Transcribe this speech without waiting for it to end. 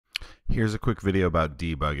Here's a quick video about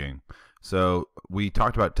debugging. So we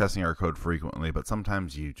talked about testing our code frequently, but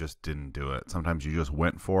sometimes you just didn't do it. Sometimes you just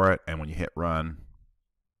went for it, and when you hit run,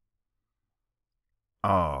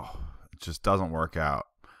 it just doesn't work out.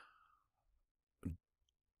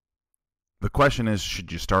 The question is,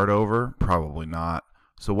 should you start over? Probably not.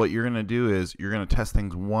 So what you're going to do is you're going to test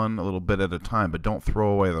things one little bit at a time, but don't throw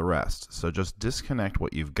away the rest. So just disconnect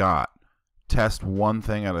what you've got. Test one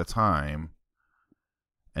thing at a time.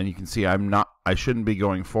 And you can see I shouldn't be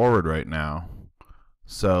going forward right now.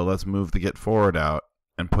 So let's move the get forward out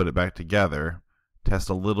and put it back together. Test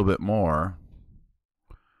a little bit more.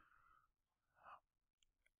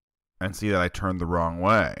 And see that I turned the wrong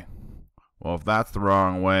way. Well, if that's the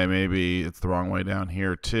wrong way, maybe it's the wrong way down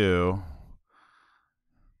here too.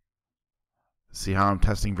 See how I'm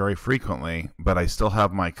testing very frequently, but I still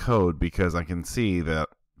have my code because I can see that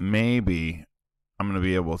maybe I'm going to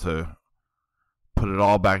be able to put it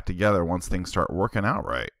all back together once things start working out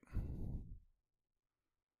right.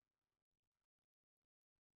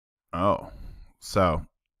 So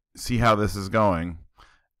see how this is going,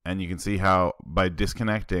 and you can see how by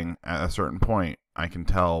disconnecting at a certain point I can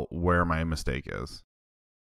tell where my mistake is.